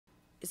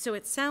So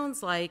it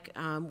sounds like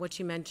what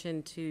you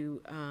mentioned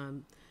to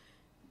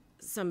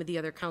some of the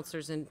other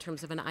counselors in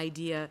terms of an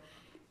idea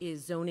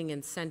is zoning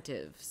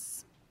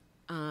incentives.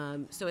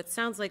 So it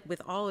sounds like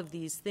with all of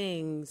these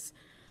things,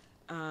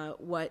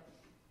 what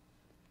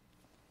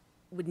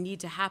would need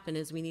to happen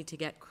is we need to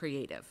get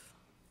creative.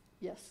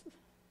 Yes.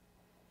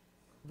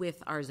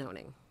 With our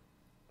zoning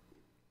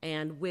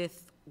and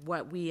with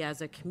what we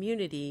as a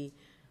community,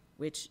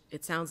 which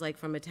it sounds like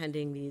from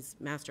attending these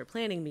master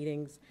planning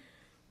meetings,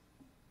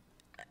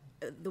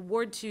 the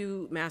Ward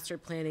 2 master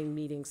planning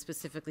meeting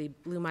specifically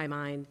blew my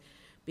mind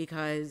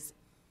because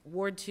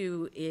Ward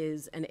 2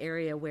 is an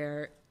area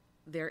where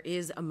there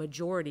is a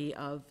majority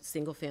of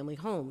single-family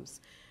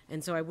homes.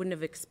 And so I wouldn't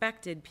have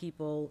expected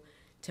people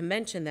to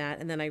mention that.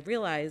 And then I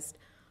realized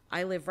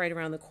I live right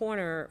around the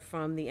corner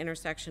from the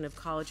intersection of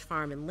College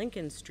Farm and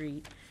Lincoln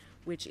Street,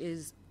 which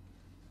is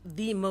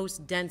the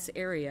most dense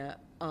area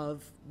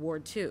of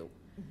Ward 2.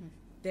 Mm-hmm.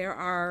 There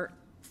are,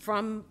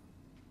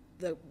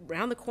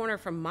 around the corner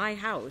from my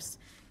house,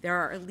 there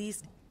are at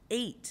least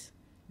 8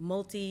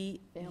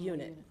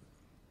 multi-unit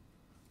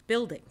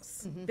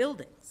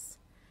buildings.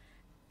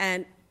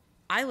 And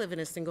I live in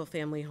a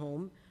single-family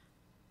home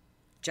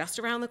just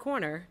around the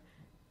corner,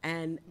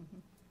 and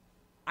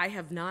I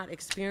have not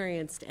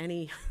experienced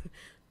any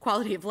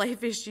quality of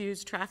life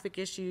issues, traffic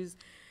issues.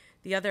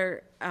 The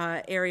other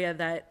area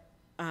that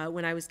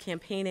when I was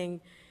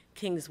campaigning,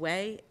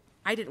 Kingsway,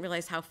 I didn't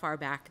realize how far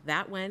back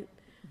that went.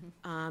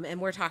 And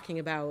we're talking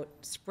about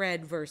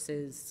spread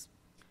versus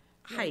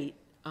height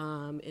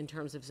in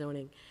terms of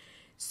zoning.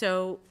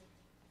 So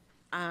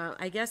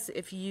I guess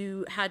if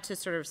you had to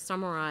sort of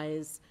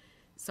summarize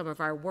some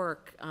of our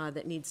work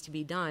that needs to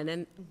be done,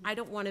 and I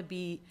don't want to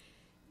be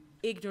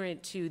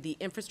ignorant to the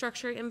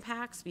infrastructure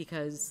impacts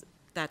because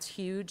that's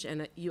huge,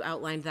 and you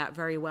outlined that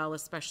very well,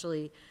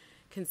 especially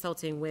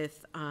consulting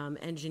with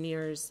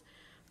engineers,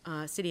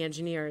 city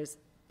engineers.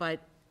 But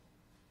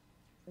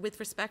with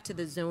respect to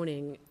the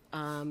zoning,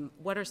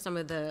 what are some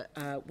of the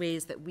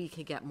ways that we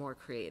could get more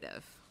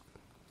creative?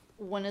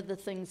 One of the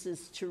things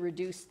is to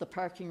reduce the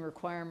parking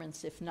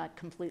requirements, if not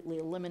completely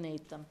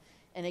eliminate them.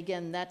 And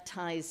again, that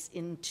ties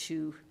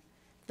into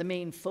the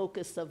main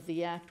focus of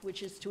the act,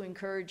 which is to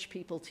encourage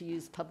people to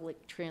use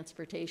public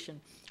transportation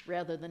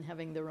rather than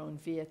having their own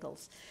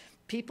vehicles.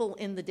 People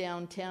in the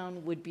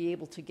downtown would be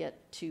able to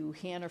get to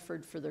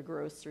Hannaford for their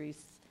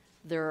groceries.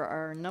 There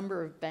are a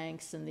number of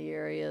banks in the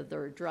area.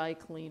 There are dry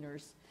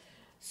cleaners.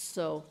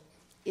 So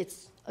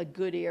it's a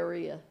good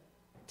area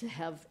to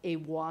have a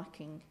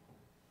walking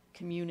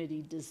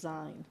community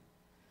design.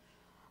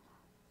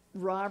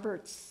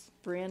 Roberts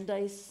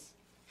Brandeis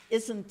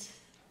isn't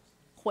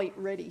quite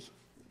ready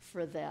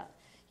for that.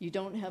 You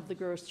don't have the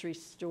grocery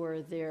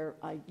store there.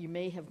 You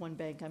may have one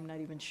bank, I'm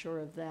not even sure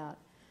of that.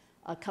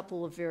 A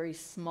couple of very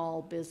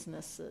small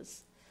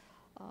businesses.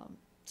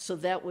 So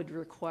that would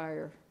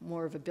require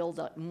more of a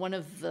build-up. And one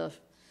of the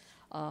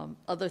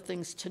other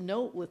things to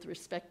note with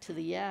respect to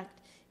the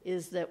act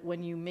is that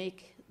when you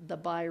make the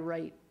by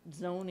right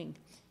zoning,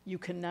 you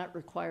cannot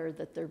require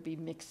that there be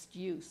mixed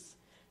use.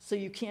 So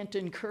you can't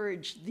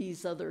encourage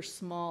these other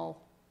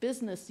small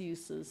business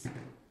uses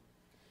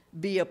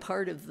be a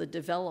part of the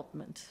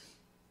development.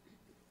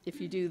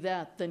 If you do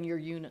that, then your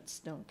units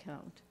don't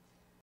count.